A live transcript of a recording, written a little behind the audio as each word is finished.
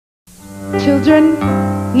Children,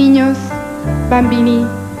 niños, bambini,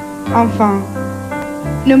 enfants.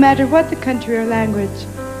 No matter what the country or language,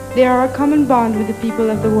 they are a common bond with the people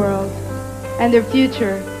of the world, and their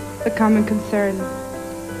future a common concern.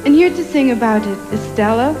 And here to sing about it is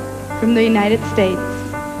Stella from the United States.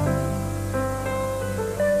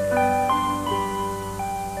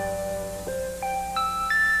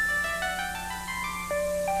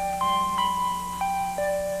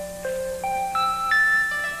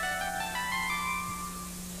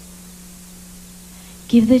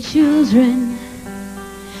 Give the children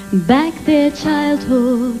back their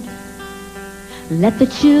childhood. Let the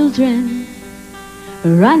children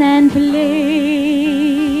run and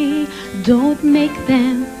play. Don't make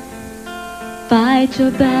them fight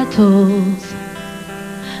your battles.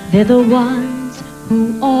 They're the ones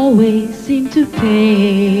who always seem to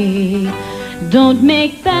pay. Don't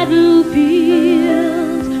make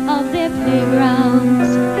battlefields of their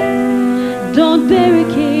playgrounds. Don't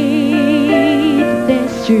barricade their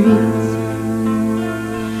streets,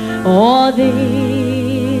 or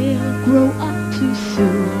they'll grow up too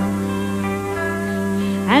soon,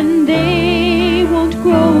 and they won't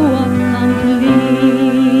grow up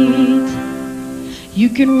complete. You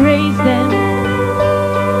can raise them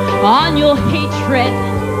on your hatred,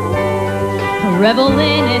 revel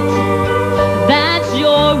in it, that's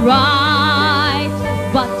your right.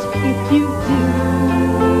 But if you do,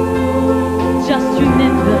 just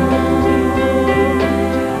remember,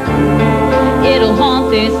 it'll haunt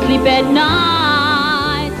their sleep at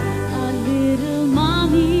night. A little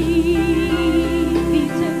mommy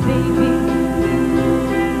feeds her baby,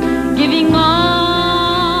 giving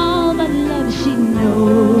all the love she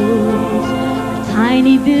knows.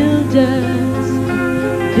 Tiny builders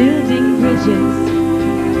building bridges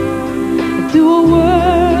to a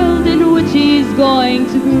world in which he's going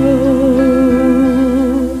to grow.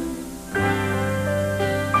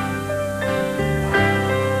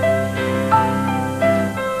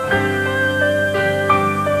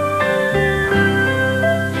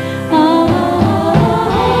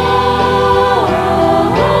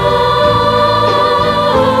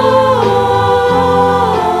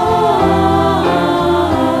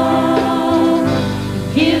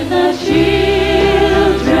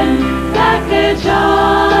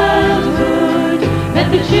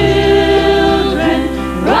 The children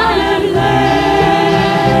run and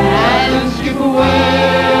play and skip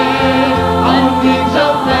away on wings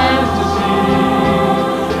of fantasy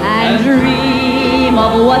and dream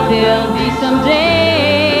of what they'll be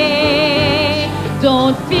someday.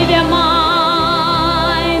 Don't feed their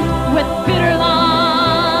minds with bitter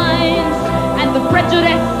lines and the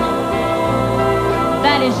prejudice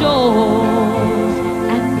that is yours,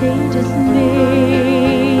 and they just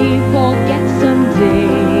may forget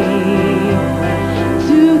someday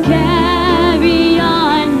to carry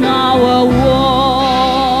on our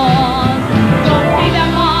wars. Don't feed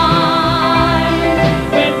their minds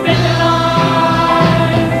with bitter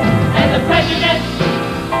lines and the prejudice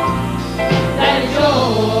that is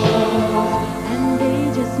yours, and they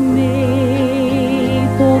just may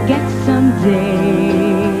forget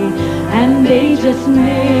someday, and they just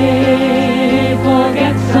may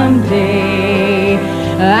forget someday,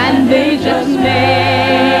 and they just may